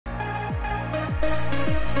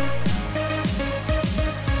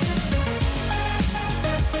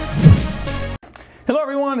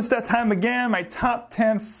everyone, it's that time again, my top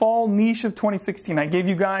 10 fall niche of 2016. I gave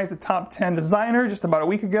you guys the top 10 designer just about a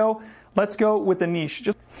week ago. Let's go with the niche.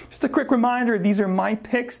 Just a quick reminder, these are my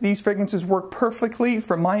picks. These fragrances work perfectly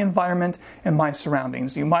for my environment and my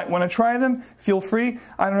surroundings. You might want to try them, feel free.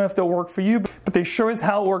 I don't know if they'll work for you, but they sure as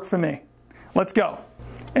hell work for me. Let's go.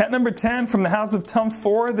 At number 10, from the house of Tom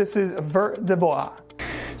Ford, this is Vert de Bois.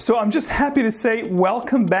 So I'm just happy to say,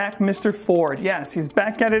 welcome back, Mr. Ford. Yes, he's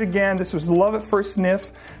back at it again. This was love at first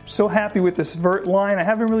sniff. So happy with this Vert line. I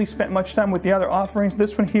haven't really spent much time with the other offerings.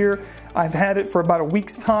 This one here, I've had it for about a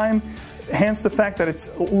week's time. Hence the fact that it's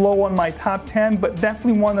low on my top 10, but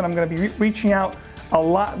definitely one that I'm going to be reaching out a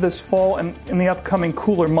lot this fall and in the upcoming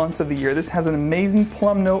cooler months of the year. This has an amazing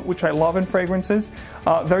plum note, which I love in fragrances.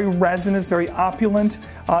 Very resinous, very opulent.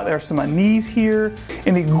 There are some anise here,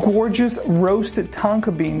 and the gorgeous roasted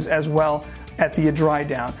tonka beans as well at the dry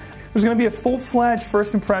down. There's going to be a full-fledged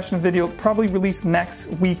first impression video probably released next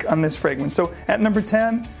week on this fragrance. So at number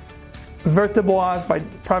 10, Vert de Bois by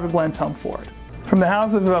Private Blend Tom Ford. From the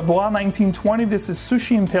house of Bois 1920, this is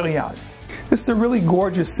Sushi Imperial. This is a really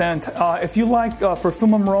gorgeous scent. If you like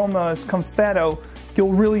Perfum Aromas Confetto,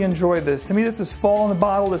 you'll really enjoy this. To me, this is fall in the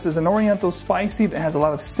bottle. This is an Oriental spicy that has a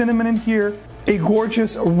lot of cinnamon in here. A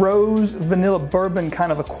gorgeous rose vanilla bourbon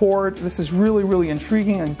kind of accord. This is really, really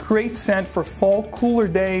intriguing. A great scent for fall, cooler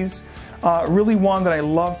days. Really one that I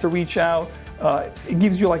love to reach out. It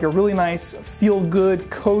gives you like a really nice, feel-good,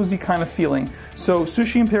 cozy kind of feeling. So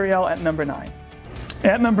Sushi Imperial at number 9.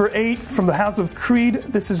 At number 8, from the house of Creed,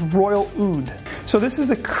 this is Royal Oud. So this is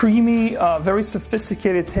a creamy, very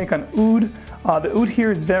sophisticated take on oud. The oud here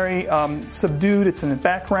is very subdued. It's in the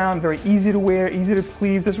background, very easy to wear, easy to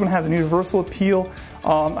please. This one has an universal appeal.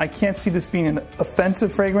 I can't see this being an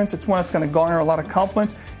offensive fragrance. It's one that's going to garner a lot of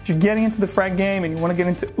compliments. If you're getting into the frag game and you want to get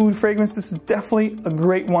into oud fragrance, this is definitely a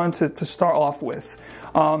great one to start off with.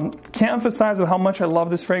 Can't emphasize how much I love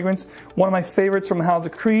this fragrance. One of my favorites from the house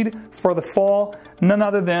of Creed for the fall, none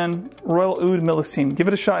other than Royal Oud Millésime. Give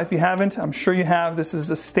it a shot if you haven't. I'm sure you have. This is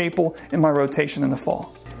a staple in my rotation in the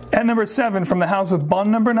fall. At number 7, from the house of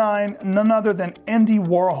Bun number 9, none other than Andy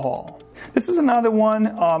Warhol. This is another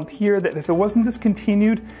one here that if it wasn't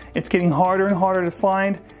discontinued, it's getting harder and harder to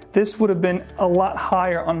find. This would have been a lot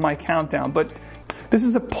higher on my countdown, but this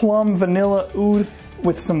is a plum vanilla oud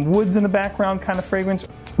with some woods in the background kind of fragrance.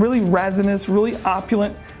 Really resinous, really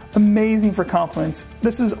opulent, amazing for compliments.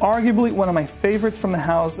 This is arguably one of my favorites from the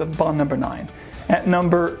house of Bun number 9. At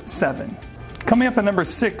number 7. Coming up at number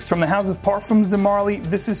 6, from the house of Parfums de Marly,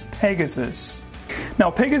 this is Pegasus. Now,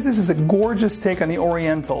 Pegasus is a gorgeous take on the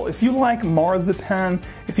Oriental. If you like marzipan,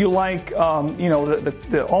 if you like,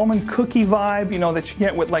 the almond cookie vibe, that you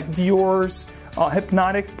get with like Dior's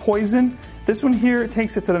Hypnotic Poison, this one here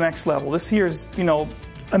takes it to the next level. This here is,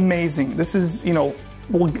 amazing. This is, will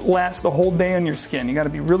last the whole day on your skin. You got to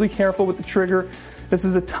be really careful with the trigger. This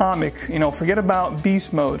is atomic. Forget about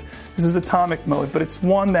beast mode. This is atomic mode, but it's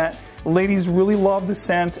one that ladies really love the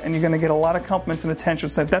scent, and you're going to get a lot of compliments and attention.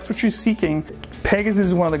 So if that's what you're seeking, Pegasus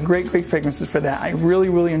is one of the great fragrances for that. I really,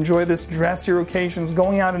 really enjoy this. Dressier occasions,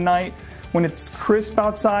 going out at night, when it's crisp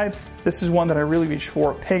outside, this is one that I really reach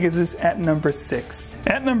for. Pegasus at number 6.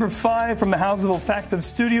 At number 5, from the house of Olfactive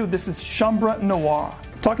Studio, this is Chambre Noire.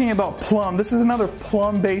 Talking about plum, this is another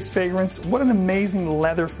plum-based fragrance. What an amazing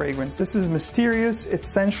leather fragrance. This is mysterious, it's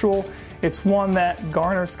sensual, it's one that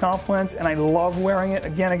garners compliments, and I love wearing it.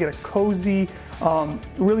 Again, I get a cozy,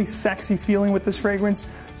 really sexy feeling with this fragrance.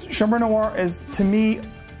 Chambre Noire is, to me,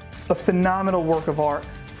 a phenomenal work of art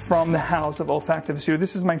from the house of Olfactive Studio.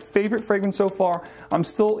 This is my favorite fragrance so far. I'm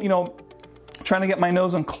still, trying to get my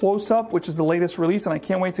nose on Close Up, which is the latest release, and I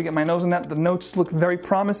can't wait to get my nose on that. The notes look very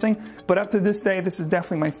promising, but up to this day, this is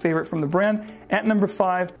definitely my favorite from the brand. At number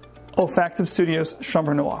 5, Olfactive Studios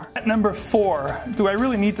Chambre Noire. At number 4, do I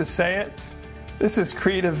really need to say it? This is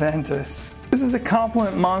Creed Aventus. This is a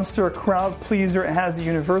compliment monster, a crowd pleaser. It has a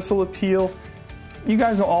universal appeal. You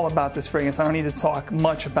guys know all about this fragrance. I don't need to talk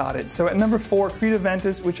much about it. So at number 4, Creed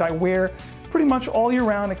Aventus, which I wear pretty much all year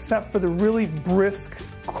round except for the really brisk,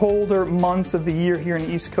 colder months of the year here in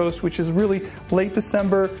the East Coast, which is really late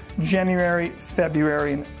December, January,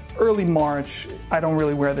 February, and early March. I don't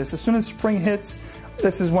really wear this. As soon as spring hits,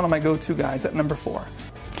 this is one of my go-to guys at number 4.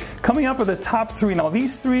 Coming up are the top 3. Now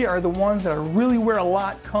these 3 are the ones that I really wear a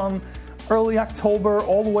lot come early October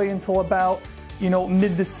all the way until about,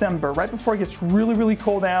 mid-December. Right before it gets really, really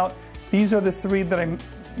cold out, these are the 3 that I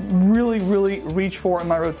really, really reach for in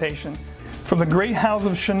my rotation. From the great house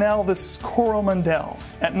of Chanel, this is Coromandel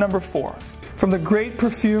at number 4. From the great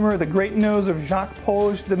perfumer, the great nose of Jacques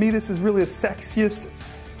Polge, to me this is really the sexiest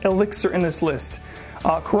elixir in this list.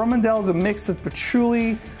 Coromandel is a mix of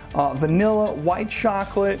patchouli, vanilla, white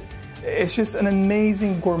chocolate. It's just an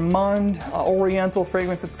amazing gourmand, oriental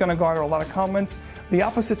fragrance that's going to garner a lot of compliments. The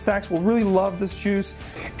opposite sex will really love this juice.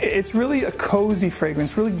 It's really a cozy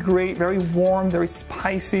fragrance, really great, very warm, very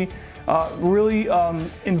spicy, really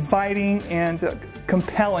inviting and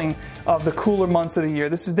compelling of the cooler months of the year.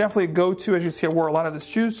 This is definitely a go-to. As you see, I wore a lot of this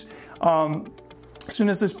juice. As soon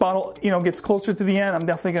as this bottle, gets closer to the end, I'm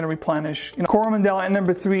definitely going to replenish. Coromandel at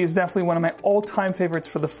number 3 is definitely one of my all-time favorites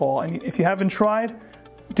for the fall. And if you haven't tried,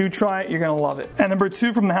 do try it, you're gonna love it. At number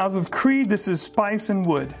 2 from the House of Creed, this is Spice and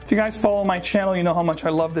Wood. If you guys follow my channel, you know how much I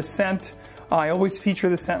love this scent. I always feature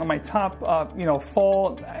this scent on my top,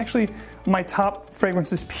 fall, actually my top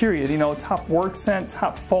fragrances, period. Top work scent,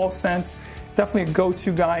 top fall scents. Definitely a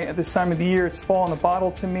go-to guy at this time of the year. It's fall in the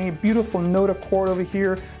bottle to me. Beautiful note accord over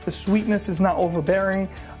here. The sweetness is not overbearing.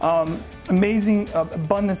 Amazing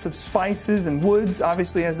abundance of spices and woods,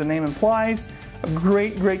 obviously as the name implies. A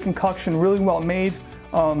great concoction, really well made.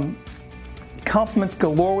 Compliments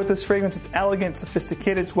galore with this fragrance. It's elegant,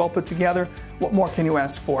 sophisticated, it's well put together. What more can you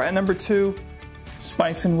ask for? At number 2,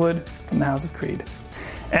 Spice and Wood from the House of Creed.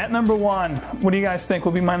 At number 1, what do you guys think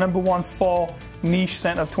will be my number 1 fall niche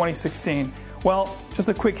scent of 2016? Well, just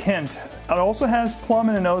a quick hint. It also has plum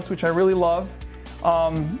in the notes, which I really love.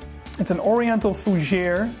 It's an Oriental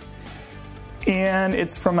Fougere, and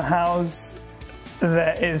it's from a house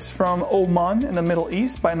that is from Oman in the Middle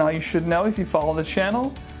East. By now you should know if you follow the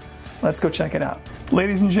channel. Let's go check it out.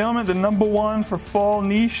 Ladies and gentlemen, the number 1 for fall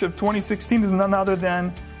niche of 2016 is none other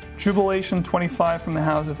than Jubilation 25 from the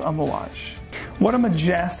House of Amouage. What a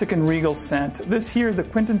majestic and regal scent. This here is the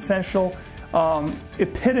quintessential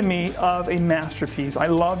epitome of a masterpiece. I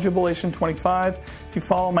love Jubilation 25. If you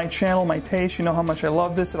follow my channel, my taste, you know how much I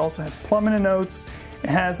love this. It also has plum in the notes. It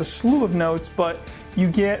has a slew of notes, but you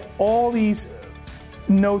get all these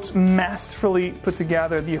notes masterfully put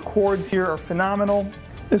together. The accords here are phenomenal.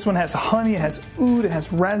 This one has honey, it has oud, it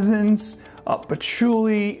has resins,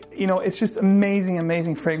 patchouli. It's just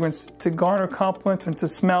amazing fragrance to garner compliments and to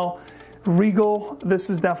smell regal. This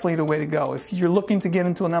is definitely the way to go. If you're looking to get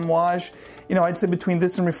into an amouage, I'd say between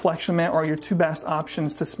this and Reflection Mint are your 2 best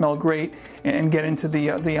options to smell great and get into the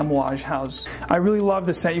amouage house. I really love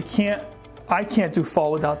this scent. I can't do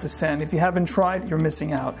fall without the scent. If you haven't tried, you're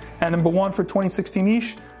missing out. And number 1 for 2016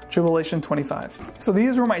 niche, Jubilation 25. So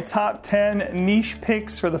these were my top 10 niche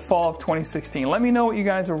picks for the fall of 2016. Let me know what you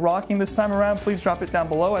guys are rocking this time around. Please drop it down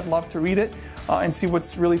below. I'd love to read it and see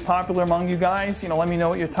what's really popular among you guys. Let me know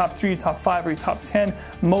what your top 3, top 5, or your top 10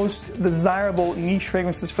 most desirable niche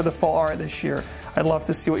fragrances for the fall are this year. I'd love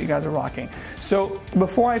to see what you guys are rocking. So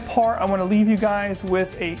before I part, I want to leave you guys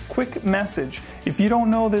with a quick message. If you don't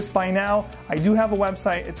know this by now, I do have a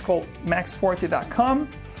website. It's called maxforte.com.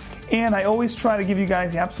 And I always try to give you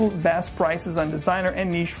guys the absolute best prices on designer and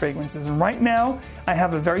niche fragrances. And right now, I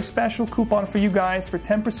have a very special coupon for you guys for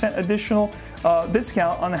 10% additional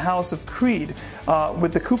discount on the House of Creed.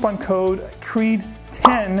 With the coupon code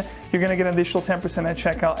CREED10, you're going to get an additional 10% at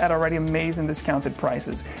checkout at already amazing discounted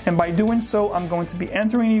prices. And by doing so, I'm going to be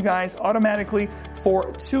entering you guys automatically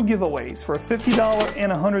for 2 giveaways, for a $50 and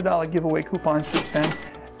 $100 giveaway coupons to spend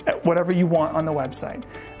at whatever you want on the website.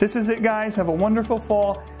 This is it, guys. Have a wonderful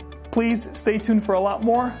fall. Please stay tuned for a lot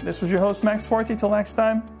more. This was your host, Max Forte. Till next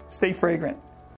time, stay fragrant.